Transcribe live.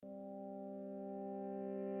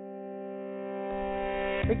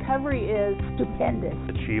Recovery is stupendous.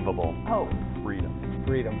 Achievable. Hope. Freedom.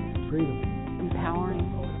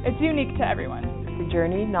 Empowering. It's unique to everyone. It's a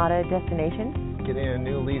journey, not a destination. Getting a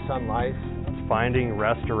new lease on life. It's finding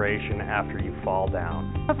restoration after you fall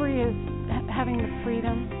down. Recovery is having the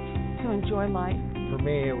freedom to enjoy life. For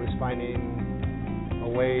me, it was finding a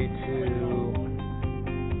way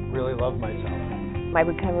to really love myself. My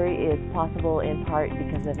recovery is possible in part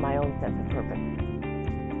because of my own sense of purpose.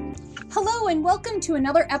 Hello and welcome to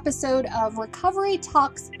another episode of Recovery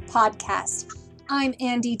Talks Podcast. I'm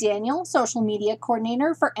Andy Daniel, social media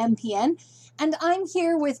coordinator for MPN, and I'm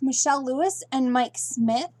here with Michelle Lewis and Mike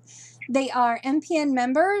Smith. They are MPN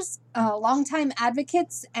members, longtime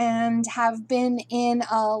advocates, and have been in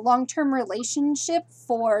a long-term relationship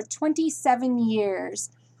for 27 years.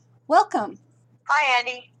 Welcome. Hi,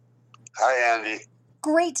 Andy. Hi, Andy.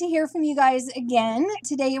 Great to hear from you guys again.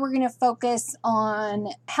 Today we're going to focus on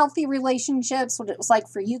healthy relationships, what it was like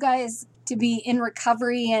for you guys to be in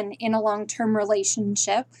recovery and in a long-term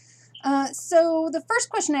relationship. So the first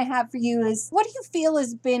question I have for you is, what do you feel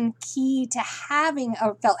has been key to having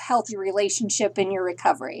a healthy relationship in your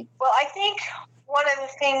recovery? Well, I think one of the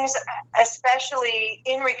things, especially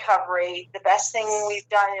in recovery, the best thing we've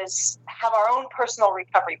done is have our own personal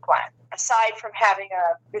recovery plan. Aside from having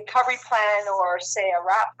a recovery plan or, say, a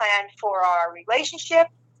RAP plan for our relationship,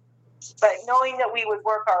 but knowing that we would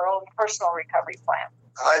work our own personal recovery plan.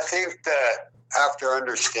 I think that after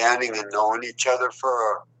understanding and knowing each other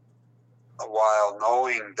for a while,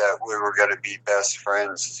 knowing that we were going to be best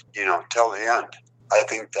friends, till the end, I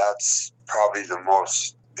think that's probably the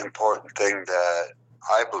most important thing that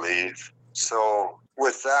I believe. So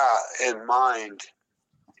with that in mind,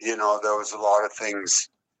 there was a lot of things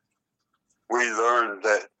we learned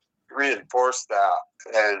that reinforced that.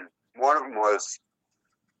 And one of them was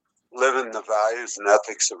living the values and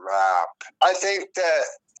ethics of RAP. I think that,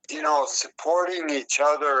 supporting each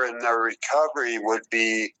other in their recovery would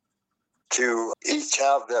be to each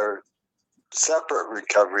have their separate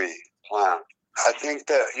recovery plan. I think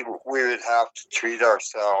that we would have to treat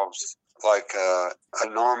ourselves like a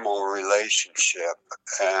normal relationship.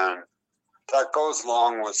 And that goes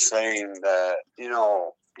along with saying that,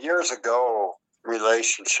 years ago,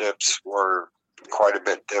 relationships were quite a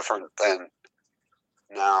bit different than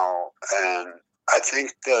now. And I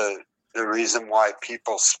think the reason why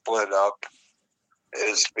people split up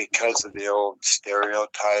is because of the old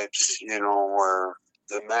stereotypes, where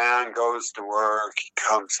the man goes to work, he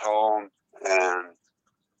comes home, and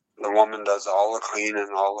the woman does all the cleaning,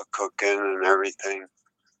 all the cooking and everything.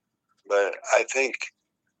 But I think,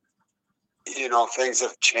 things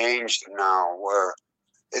have changed now where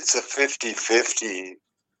it's a 50-50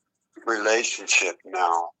 relationship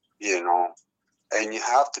now, and you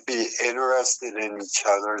have to be interested in each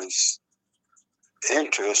other's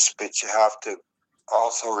interests, but you have to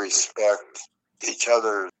also respect each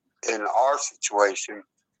other. In our situation,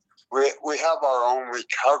 we have our own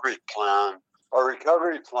recovery plan. Our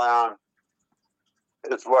recovery plan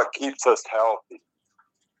is what keeps us healthy.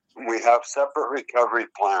 We have separate recovery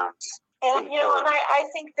plans. And, and I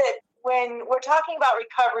think that when we're talking about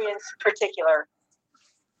recovery in particular,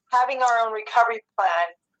 having our own recovery plan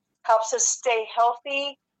helps us stay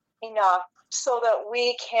healthy enough so that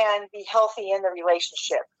we can be healthy in the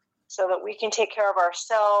relationship, so that we can take care of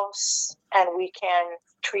ourselves and we can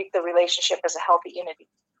treat the relationship as a healthy unity.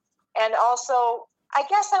 And also, I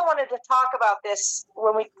guess I wanted to talk about this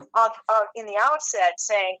when we in the outset,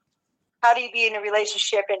 saying, how do you be in a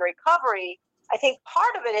relationship in recovery? I think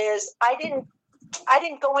part of it is I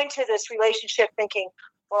didn't go into this relationship thinking,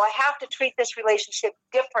 well, I have to treat this relationship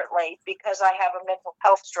differently because I have a mental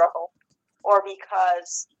health struggle or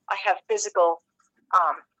because I have physical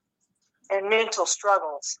and mental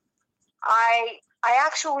struggles. I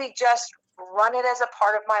actually just run it as a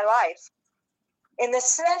part of my life, in the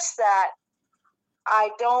sense that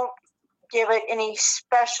I don't give it any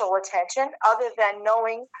special attention other than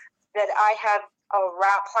knowing that I have a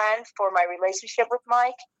RAP plan for my relationship with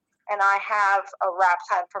Mike, and I have a RAP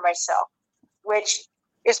plan for myself, which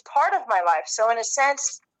is part of my life. So in a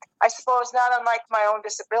sense, I suppose not unlike my own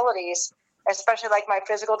disabilities, especially like my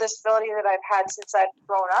physical disability that I've had since I've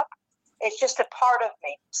grown up, it's just a part of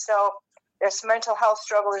me. So this mental health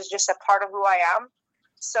struggle is just a part of who I am.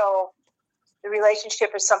 So the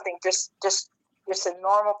relationship is something just a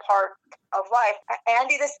normal part of life.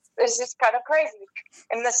 Andy, this is just kind of crazy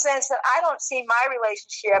in the sense that I don't see my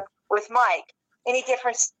relationship with Mike any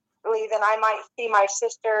differently than I might see my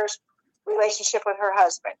sister's relationship with her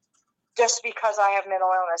husband, just because I have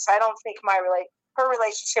mental illness. I don't think her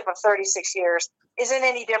relationship of 36 years isn't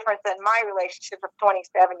any different than my relationship of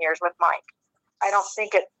 27 years with Mike. I don't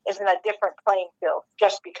think it isn't a different playing field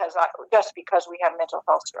just because we have mental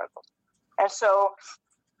health struggles. And so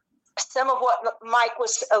some of what Mike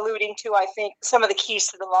was alluding to, I think some of the keys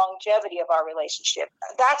to the longevity of our relationship.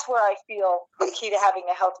 That's where I feel the key to having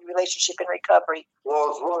a healthy relationship in recovery.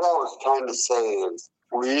 Well, what I was trying to say is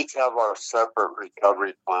we each have our separate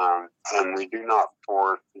recovery plan, and we do not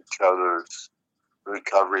force each other's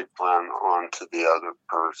recovery plan onto the other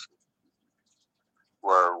person.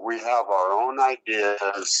 Where we have our own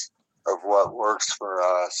ideas of what works for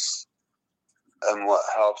us and what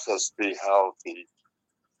helps us be healthy.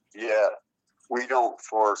 Yet we don't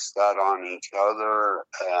force that on each other,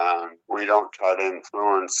 and we don't try to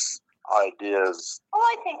influence ideas. Well,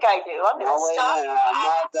 I think I do. I'm going to stop. No, I'm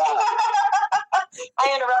not done.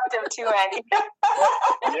 I interrupt him too, Andy.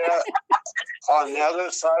 Yeah. On the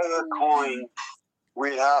other side of the coin,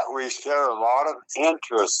 we share a lot of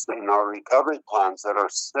interests in our recovery plans that are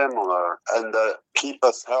similar and that keep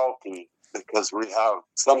us healthy, because we have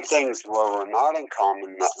some things where we're not in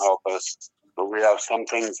common that help us, but we have some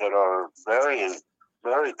things that are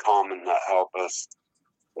very common that help us,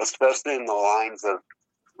 especially in the lines of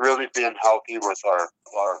really being healthy with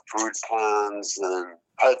our food plans. And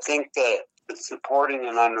I think that supporting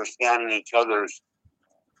and understanding each other's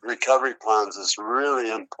recovery plans is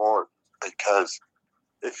really important, because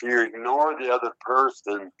if you ignore the other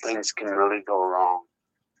person, things can really go wrong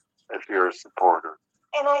if you're a supporter.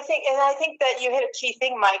 And I think that you hit a key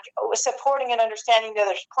thing, Mike, with supporting and understanding the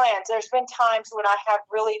other's plans. There's been times when I have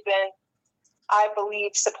really been, I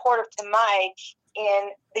believe, supportive to Mike in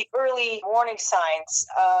the early warning signs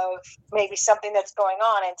of maybe something that's going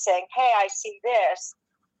on, and saying, hey, I see this.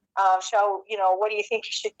 What do you think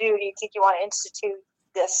you should do? Do you think you want to institute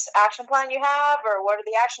this action plan you have, or what are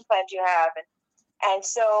the action plans you have? And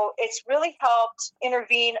so it's really helped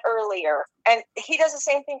intervene earlier. And he does the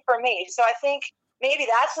same thing for me. So I think maybe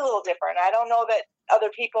that's a little different. I don't know that other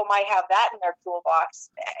people might have that in their toolbox.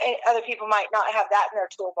 Other people might not have that in their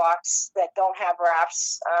toolbox that don't have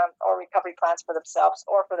RAFs or recovery plans for themselves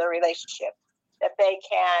or for their relationship, that they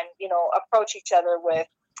can, approach each other with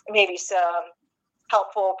maybe some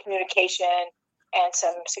helpful communication and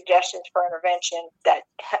some suggestions for intervention that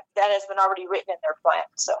has been already written in their plan.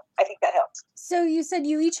 So I think that helps. So you said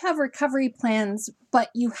you each have recovery plans, but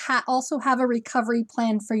you also have a recovery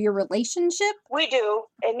plan for your relationship? We do.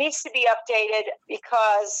 It needs to be updated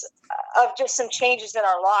because of just some changes in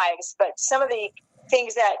our lives, but some of the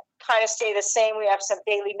things that kind of stay the same. We have some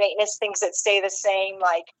daily maintenance things that stay the same,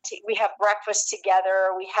 like we have breakfast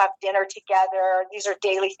together, we have dinner together. These are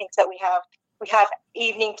daily things that we have. We have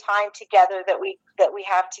evening time together that we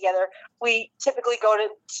have together. We typically go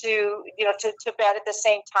to bed at the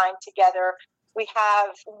same time together. We have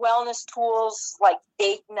wellness tools like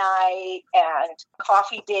date night and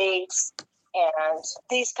coffee dates and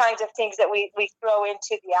these kinds of things that we throw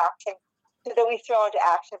into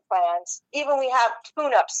action plans. Even we have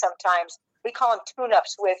tune-ups sometimes. We call them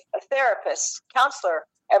tune-ups with a therapist, counselor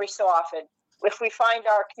every so often. If we find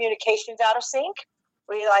our communications out of sync,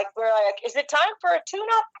 we're like, is it time for a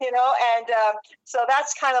tune-up? And so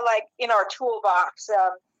that's kind of like in our toolbox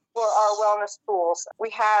for our wellness tools. We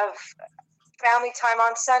have family time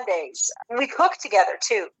on Sundays. We cook together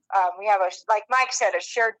too. We have, like Mike said, a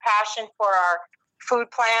shared passion for our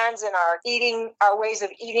food plans and our ways of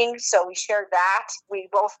eating. So we share that. We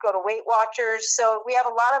both go to Weight Watchers. So we have a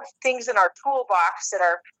lot of things in our toolbox that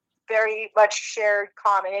are very much shared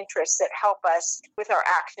common interests that help us with our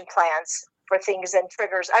action plans for things and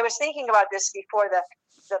triggers. I was thinking about this before the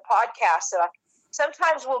podcast.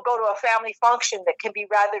 Sometimes we'll go to a family function that can be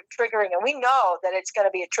rather triggering, and we know that it's going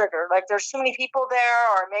to be a trigger. Like there's too many people there,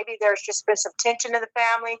 or maybe there's just been some tension in the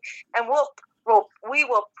family, and we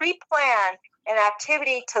will pre-plan an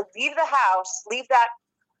activity to leave the house, leave that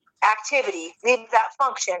activity, leave that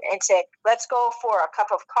function, and say, let's go for a cup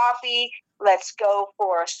of coffee, let's go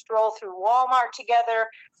for a stroll through Walmart together.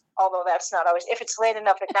 Although that's not always, if it's late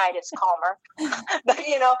enough at night, it's calmer. But,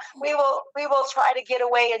 we will try to get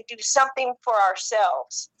away and do something for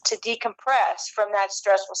ourselves to decompress from that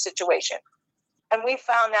stressful situation. And we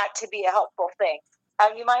found that to be a helpful thing.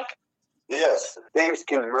 Have you, Mike? Yes, things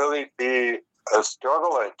can really be a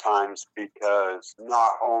struggle at times, because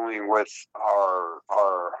not only with our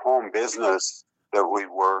home business that we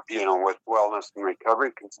work, with Wellness and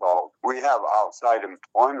Recovery Consult, we have outside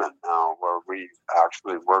employment now where we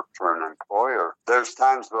actually work for an employer. There's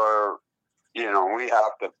times where, we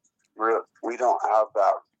don't have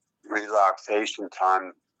that relaxation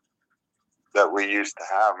time that we used to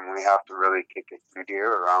have, and we have to really kick it in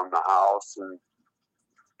gear around the house and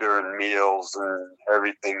during meals and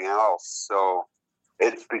everything else. So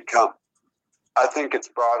it's become I think it's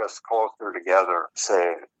brought us closer together.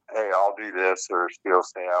 Say, hey, I'll do this, or she'll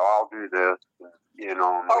say, oh, I'll do this. You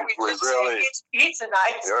know, Or we just really, say it's pizza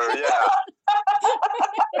night. Yeah.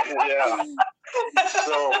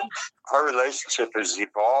 So our relationship has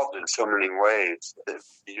evolved in so many ways.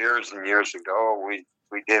 Years and years ago, we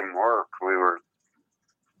didn't work. We were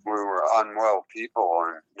unwell people,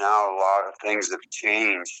 and now a lot of things have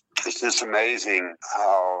changed. It's just amazing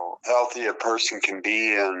how healthy a person can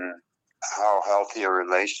be and how healthy a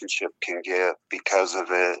relationship can get because of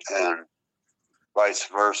it, and vice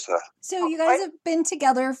versa. So you guys have been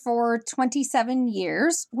together for 27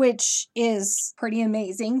 years, which is pretty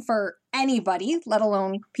amazing for anybody, let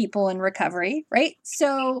alone people in recovery, right?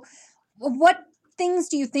 So what things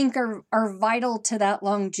do you think are vital to that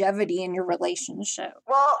longevity in your relationship?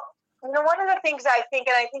 Well, one of the things I think,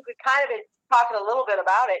 and I think we've kind of been talking a little bit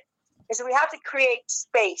about it, is that we have to create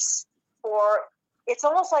space for, it's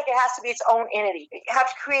almost like it has to be its own entity. You have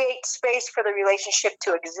to create space for the relationship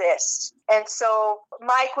to exist. And so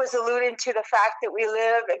Mike was alluding to the fact that we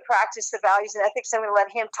live and practice the values and ethics. I'm going to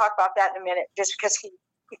let him talk about that in a minute, just because he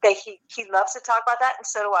loves to talk about that, and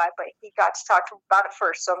so do I, but he got to talk about it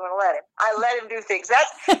first, so I'm going to let him. I let him do things. That's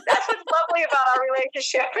what's lovely about our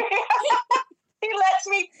relationship. He lets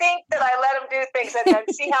me think that I let him do things, and then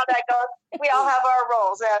see how that goes. We all have our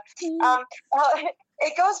roles.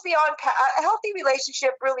 It goes beyond a healthy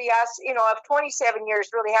relationship. Really has, of 27 years,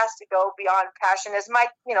 really has to go beyond passion. As Mike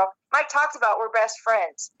talked about, we're best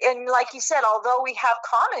friends, and like he said, although we have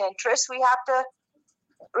common interests, we have to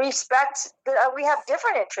respect that we have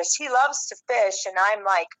different interests. He loves to fish, and I'm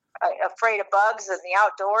like afraid of bugs and the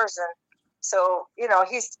outdoors, and so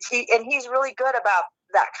he's really good about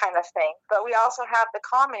that kind of thing. But we also have the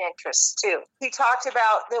common interests too. He talked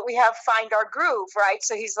about that we have find our groove, right?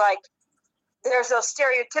 So he's like, there's those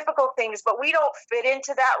stereotypical things, but we don't fit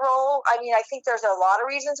into that role. I mean, I think there's a lot of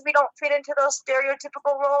reasons we don't fit into those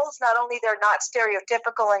stereotypical roles. Not only they're not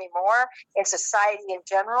stereotypical anymore in society in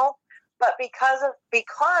general, but because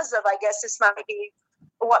of, I guess this might be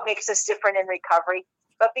what makes us different in recovery,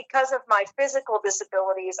 but because of my physical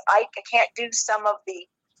disabilities, I can't do some of the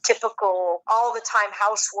typical all the time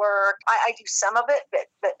housework. I do some of it,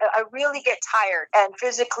 but I really get tired and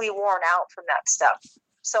physically worn out from that stuff.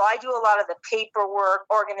 So I do a lot of the paperwork,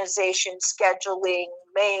 organization, scheduling,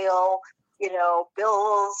 mail,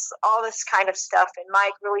 bills, all this kind of stuff. And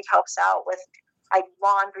Mike really helps out with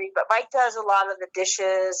laundry, but Mike does a lot of the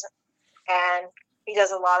dishes, and he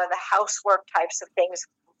does a lot of the housework types of things,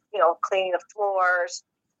 cleaning the floors.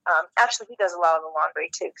 Actually, he does a lot of the laundry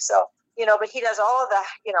too. So, but he does all of the,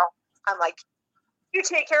 I'm like, you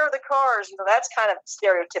take care of the cars. That's kind of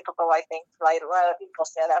stereotypical, I think. Like a lot of people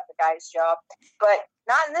say that's the guy's job, but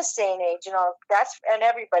not in this day and age. That's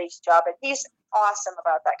everybody's job. And he's awesome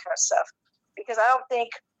about that kind of stuff, because I don't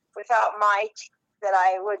think without Mike that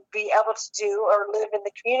I would be able to do or live in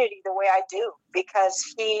the community the way I do,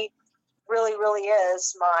 because he really, really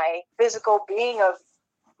is my physical being of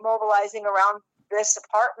mobilizing around this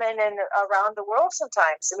apartment and around the world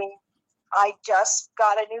sometimes. I mean, I just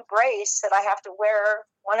got a new brace that I have to wear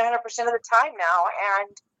 100% of the time now,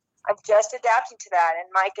 and I'm just adapting to that. And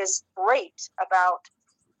Mike is great about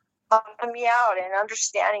helping me out and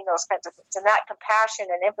understanding those kinds of things. And that compassion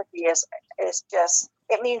and empathy is just,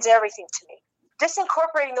 it means everything to me. Just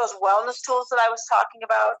incorporating those wellness tools that I was talking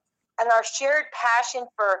about, and our shared passion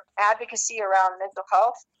for advocacy around mental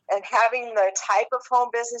health, and having the type of home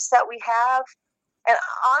business that we have. And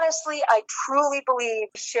honestly, I truly believe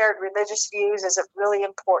shared religious views is a really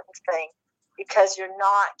important thing, because you're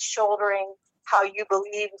not shouldering how you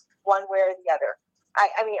believe one way or the other.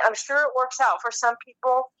 I mean, I'm sure it works out for some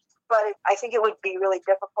people, but I think it would be really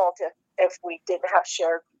difficult if we didn't have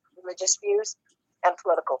shared religious views and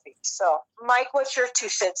political views. So, Mike, what's your 2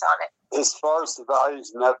 cents on it? As far as the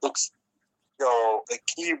values and ethics go, the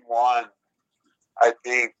key one, I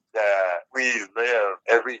think, that we live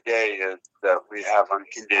every day is that we have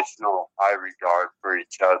unconditional high regard for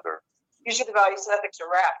each other. Usually the values and ethics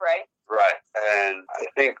are rap, right? Right. And I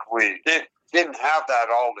think we didn't have that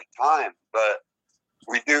all the time, but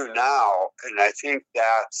we do now. And I think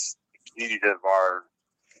that's the key to our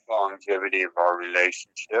longevity of our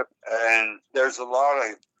relationship. And there's a lot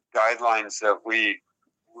of guidelines that we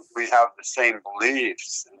have the same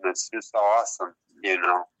beliefs, and it's just awesome,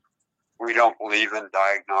 We don't believe in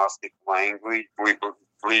diagnostic language. We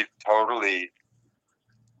believe totally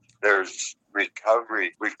there's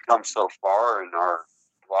recovery. We've come so far in our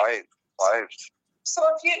lives. So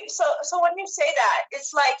when you say that,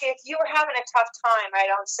 it's like if you were having a tough time, I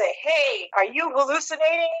don't say, "Hey, are you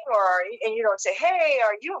hallucinating?" And you don't say, "Hey,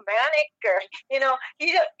 are you manic?" Or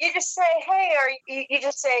you just say, "Hey," or you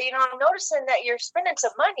just say, "I'm noticing that you're spending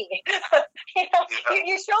some money."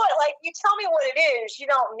 You show it like you tell me what it is. You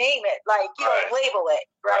don't name it, like you don't label it,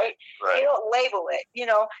 right? You don't label it,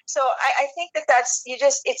 So I think that's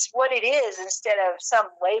it's what it is instead of some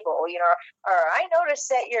label, Or I noticed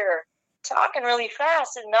that you're talking really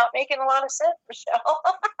fast and not making a lot of sense, Michelle.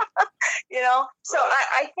 So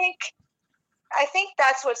I think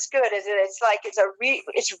that's what's good is it's like it's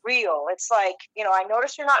real. It's like, I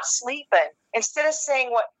notice you're not sleeping. Instead of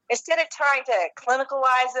trying to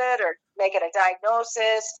clinicalize it or make it a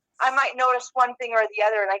diagnosis, I might notice one thing or the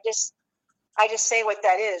other, and I just say what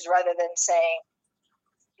that is rather than saying,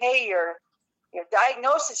 "Hey, your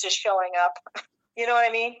diagnosis is showing up." You know what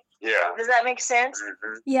I mean? Yeah. Does that make sense?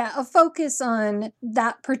 Mm-hmm. Yeah, a focus on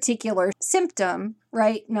that particular symptom,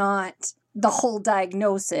 right? Not the whole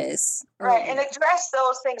diagnosis. Right, and address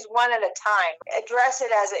those things one at a time. Address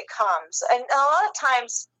it as it comes. And a lot of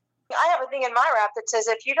times, I have a thing in my rap that says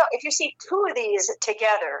if you see two of these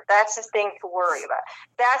together, that's the thing to worry about.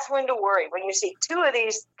 That's when to worry, when you see two of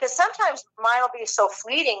these, because sometimes mine will be so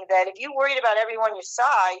fleeting that if you worried about everyone you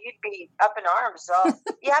saw, you'd be up in arms. So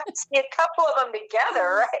you have to see a couple of them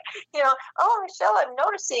together, right? "Oh, Michelle, I'm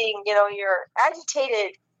noticing, you're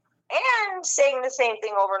agitated and saying the same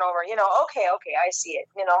thing over and over. Okay, I see it,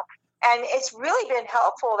 And it's really been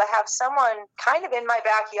helpful to have someone kind of in my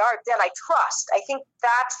backyard that I trust. I think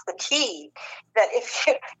that's the key, that if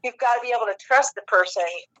you've got to be able to trust the person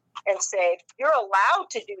and say, "You're allowed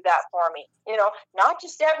to do that for me." Not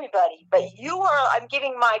just everybody, but I'm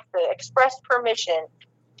giving Mike the express permission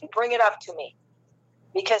to bring it up to me.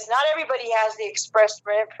 Because not everybody has the express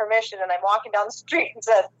permission, and I'm walking down the street and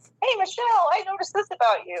says, "Hey, Michelle, I noticed this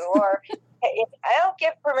about you," or I don't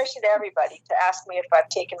give permission to everybody to ask me if I've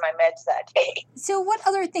taken my meds that day. So what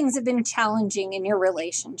other things have been challenging in your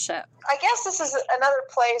relationship? I guess this is another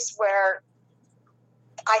place where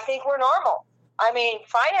I think we're normal. I mean,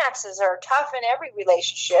 finances are tough in every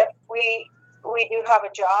relationship. We do have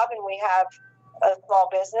a job and we have a small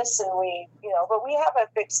business and but we have a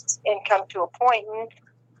fixed income to a point. And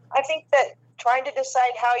I think that trying to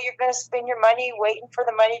decide how you're going to spend your money, waiting for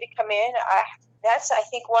the money to come in, that's, I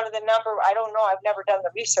think, one of the I don't know, I've never done the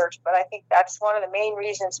research, but I think that's one of the main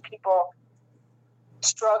reasons people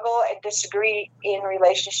struggle and disagree in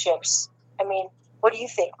relationships. I mean, what do you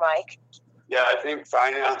think, Mike? Yeah, I think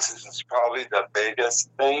finances is probably the biggest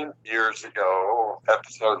thing. Years ago,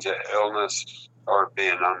 episodes of illness or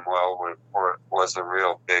being unwell was a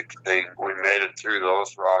real big thing. We made it through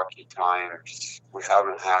those rocky times. We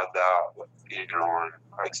haven't had that, in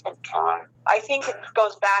quite some time. I think it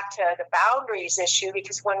goes back to the boundaries issue,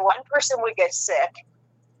 because when one person would get sick,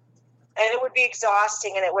 and it would be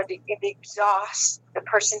exhausting, and it would exhaust the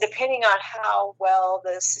person, depending on how well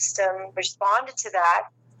the system responded to that.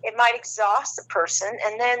 It might exhaust the person,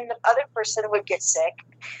 and then the other person would get sick,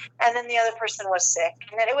 and then the other person was sick.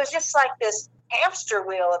 And then it was just like this hamster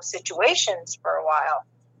wheel of situations for a while.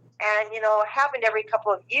 And, it happened every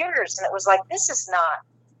couple of years, and it was like, this isn't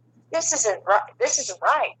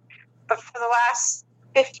right. But for the last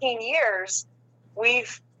 15 years,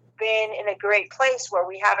 we've been in a great place where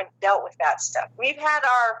we haven't dealt with that stuff. We've had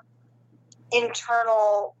our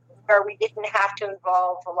internal, where we didn't have to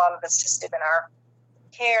involve a lot of the system in our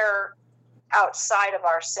care outside of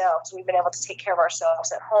ourselves. We've been able to take care of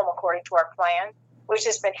ourselves at home according to our plan, which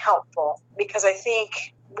has been helpful, because I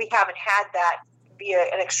think we haven't had that be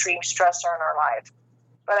an extreme stressor in our life.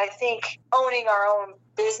 But I think owning our own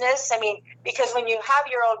business, because when you have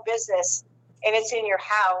your own business and it's in your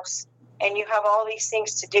house and you have all these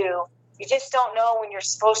things to do, you just don't know when you're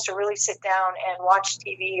supposed to really sit down and watch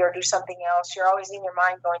TV or do something else. You're always in your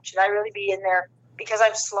mind going, should I really be in there? Because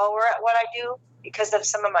I'm slower at what I do, because of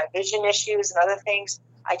some of my vision issues and other things,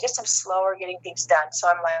 I just am slower getting things done. So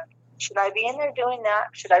I'm like, should I be in there doing that?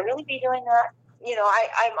 Should I really be doing that?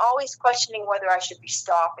 I'm always questioning whether I should be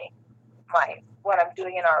stopping what I'm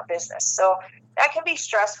doing in our business. So that can be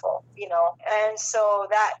stressful, and so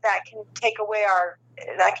that can take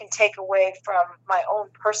away from my own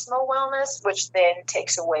personal wellness, which then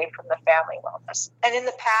takes away from the family wellness. And in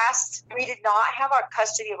the past, we did not have our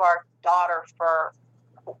custody of our daughter for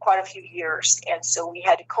quite a few years, and so we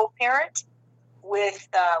had to co-parent with.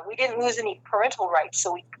 We didn't lose any parental rights,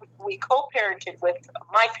 so we co-parented with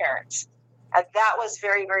my parents, and that was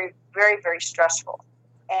very, very, very, very stressful.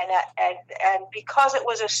 And because it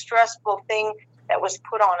was a stressful thing that was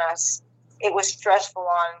put on us, it was stressful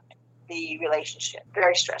on the relationship,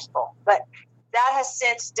 very stressful. But that has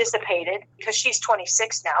since dissipated because she's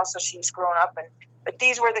 26 now, so she's grown up. But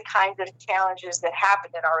these were the kinds of challenges that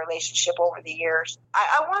happened in our relationship over the years.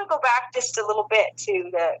 I want to go back just a little bit to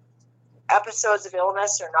the episodes of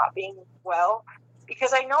illness or not being well,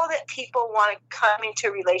 because I know that people want to come into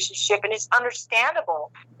a relationship, and it's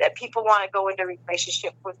understandable that people want to go into a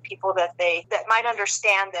relationship with people that might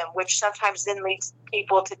understand them, which sometimes then leads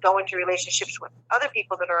people to go into relationships with other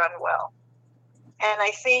people that are unwell. And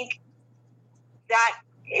I think that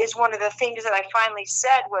is one of the things that I finally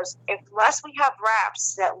said was, unless we have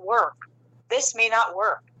wraps that work, this may not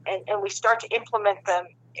work. And we start to implement them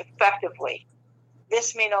effectively,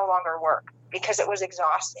 this may no longer work because it was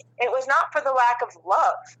exhausting. It was not for the lack of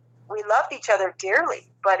love. We loved each other dearly,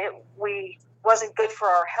 but we wasn't good for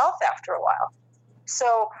our health after a while.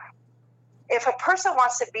 So if a person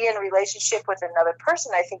wants to be in a relationship with another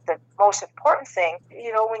person, I think the most important thing,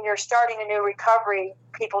 when you're starting a new recovery,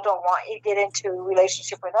 people don't want you to get into a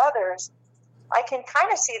relationship with others. I can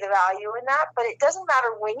kind of see the value in that, but it doesn't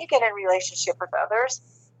matter when you get in a relationship with others.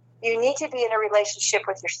 You need to be in a relationship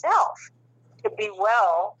with yourself to be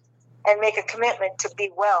well and make a commitment to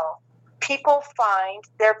be well. People find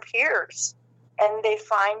their peers, and they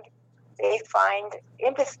find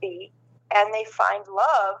empathy, and they find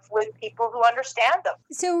love with people who understand them.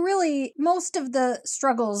 So really, most of the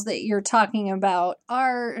struggles that you're talking about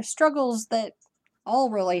are struggles that all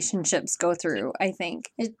relationships go through, I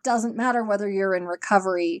think. It doesn't matter whether you're in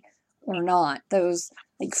recovery or not. Those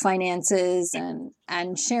like finances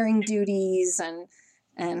and sharing duties and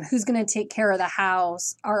who's going to take care of the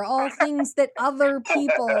house are all things that other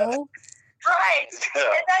people... Right.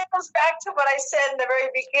 And that goes back to what I said in the very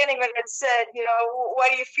beginning when it said, what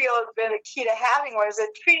do you feel has been the key to having one? Is it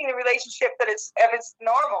treating the relationship if it's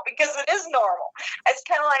normal? Because it is normal. It's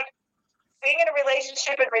kind of like being in a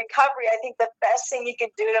relationship in recovery. I think the best thing you can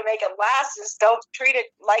do to make it last is don't treat it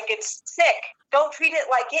like it's sick. Don't treat it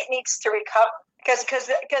like it needs to recover. Because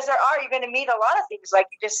you're going to meet a lot of things, like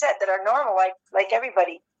you just said, that are normal, like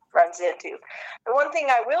everybody runs into. The one thing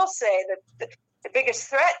I will say that the biggest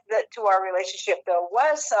threat to our relationship, though,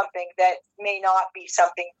 was something that may not be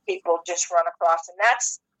something people just run across, and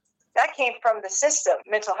that came from the system,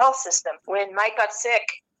 mental health system. When Mike got sick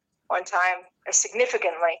one time,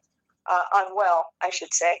 significantly unwell, I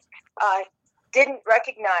should say, they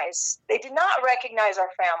did not recognize our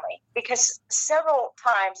family, because several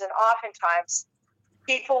times and oftentimes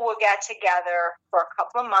people will get together for a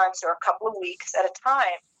couple of months or a couple of weeks at a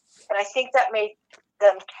time, and I think that made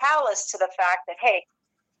them callous to the fact that, hey,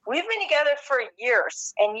 we've been together for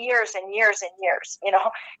years and years and years and years.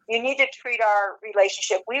 You need to treat our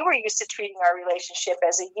relationship. We were used to treating our relationship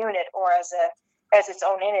as a unit or as its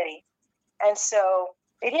own entity. And so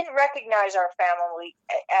they didn't recognize our family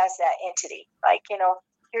as that entity. Like,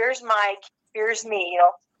 here's Mike, here's me,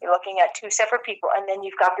 you're looking at two separate people. And then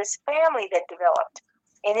you've got this family that developed,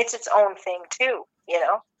 and it's its own thing too,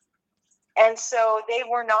 And so they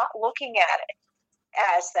were not looking at it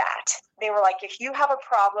as that. They were like, if you have a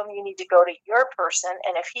problem, you need to go to your person,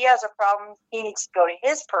 and if he has a problem, he needs to go to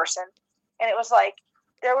his person. And it was like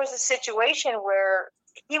there was a situation where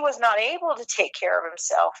he was not able to take care of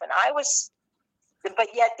himself, and but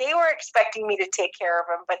yet they were expecting me to take care of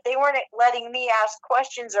him, but they weren't letting me ask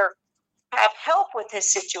questions or have help with his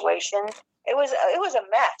situation. It was a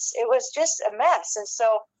mess. It was just a mess. And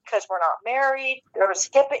so, because we're not married, there was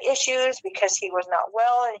HIPAA issues because he was not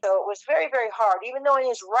well. And so it was very, very hard. Even though in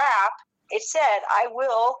his rap, it said, I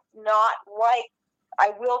will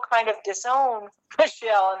kind of disown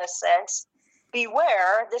Michelle in a sense.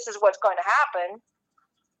 Beware, this is what's going to happen.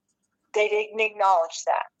 They didn't acknowledge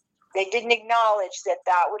that. They didn't acknowledge that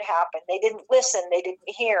would happen. They didn't listen. They didn't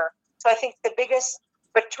hear. So I think the biggest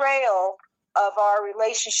betrayal of our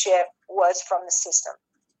relationship was from the system,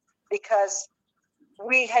 because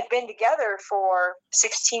we had been together for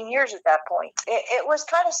 16 years at that point. It was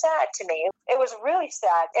kind of sad to me. It was really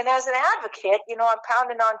sad. And as an advocate, I'm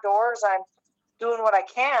pounding on doors. I'm doing what I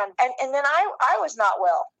can. And then I was not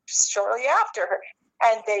well shortly after,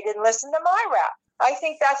 and they didn't listen to my rap. I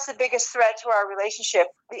think that's the biggest threat to our relationship.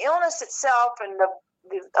 The illness itself and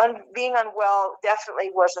the being unwell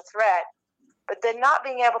definitely was a threat, but then not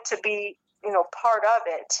being able to be part of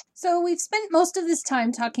it. So we've spent most of this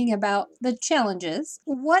time talking about the challenges.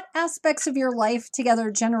 What aspects of your life together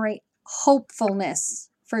generate hopefulness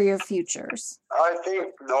for your futures? I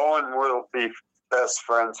think no one will be best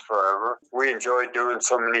friends forever. We enjoy doing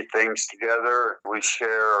so many things together. We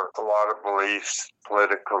share a lot of beliefs,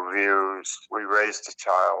 political views. We raised a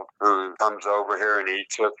child who comes over here and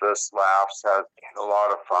eats with us, laughs, has a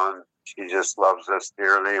lot of fun. She just loves us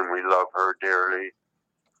dearly, and we love her dearly.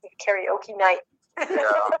 karaoke night.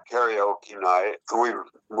 Yeah, karaoke night.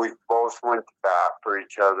 We both went to bat for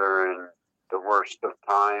each other in the worst of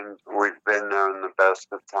times. We've been there in the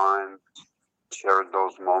best of times, shared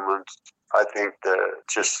those moments. I think that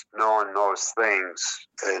just knowing those things,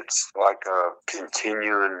 it's like a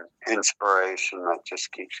continuing inspiration that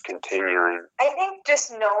just keeps continuing. I think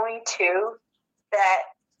just knowing too that,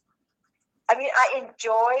 I mean, I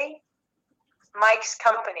enjoy Mike's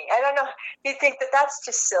company. I don't know, you think that that's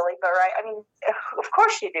just silly, but right? I mean, of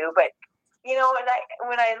course you do, but you know,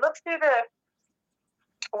 when I look through the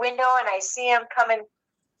window and I see him coming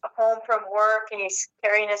home from work and he's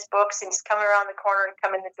carrying his books and he's coming around the corner and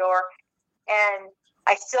come in the door, and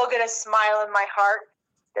I still get a smile in my heart,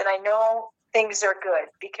 then I know things are good,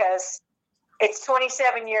 because it's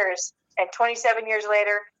 27 years, and 27 years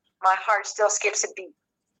later, my heart still skips a beat.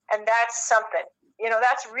 And that's something. You know,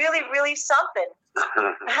 that's really, really something.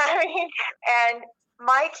 I mean, and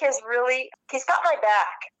Mike has really, he's got my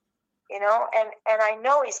back, you know, and I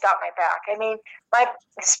know he's got my back. I mean,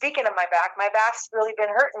 speaking of my back's really been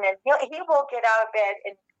hurting, and he will get out of bed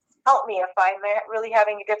and help me if I'm really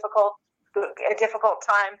having a difficult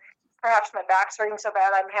time. Perhaps my back's hurting so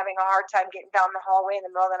bad I'm having a hard time getting down the hallway in the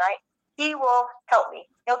middle of the night. He will help me.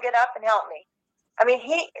 He'll get up and help me. I mean,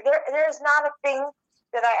 there's not a thing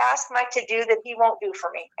that I ask Mike to do that he won't do for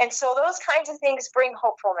me. And so those kinds of things bring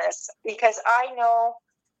hopefulness, because I know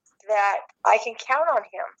that I can count on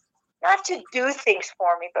him, not to do things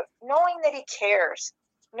for me, but knowing that he cares,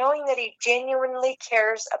 knowing that he genuinely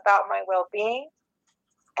cares about my well-being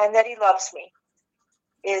and that he loves me,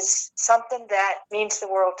 is something that means the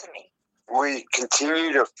world to me. We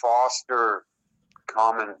continue to foster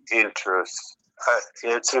common interests.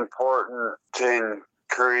 It's important to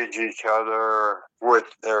encourage each other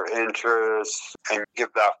with their interests and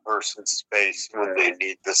give that person space when they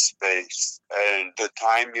need the space. And the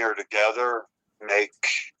time you're together, make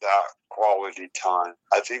that quality time.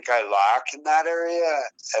 I think I lack in that area,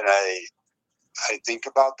 and I think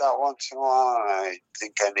about that once in a while, and I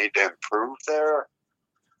think I need to improve there.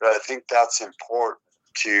 But I think that's important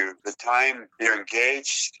too. The time you're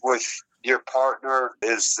engaged with your partner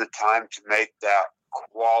is the time to make that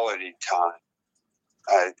quality time.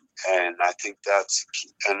 And I think that's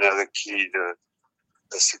another key to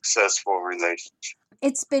a successful relationship.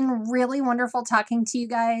 It's been really wonderful talking to you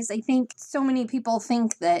guys. I think so many people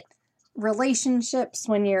think that relationships,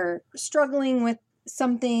 when you're struggling with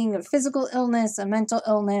something, a physical illness, a mental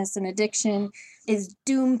illness, an addiction, is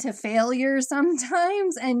doomed to failure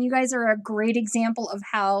sometimes. And you guys are a great example of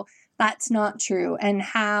how that's not true, and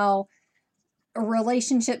how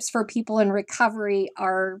relationships for people in recovery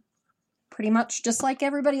are pretty much just like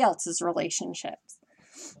everybody else's relationships.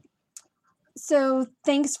 So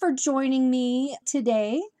thanks for joining me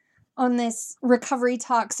today on this Recovery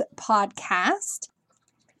Talks podcast.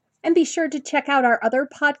 And be sure to check out our other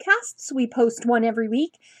podcasts. We post one every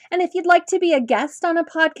week. And if you'd like to be a guest on a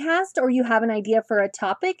podcast, or you have an idea for a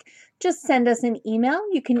topic, just send us an email.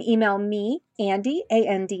 You can email me, Andi,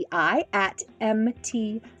 A-N-D-I, at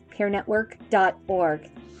mtpeernetwork.org.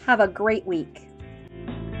 Have a great week.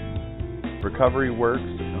 Recovery works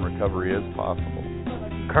and recovery is possible.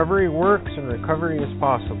 Recovery works and recovery is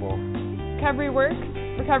possible. Recovery works,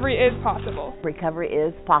 recovery is possible. Recovery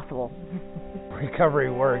is possible. Recovery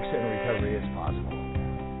works and recovery is possible.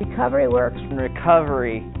 Recovery works and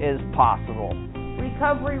recovery is possible.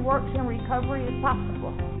 Recovery works and recovery is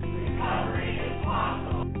possible. Recovery is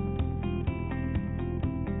possible.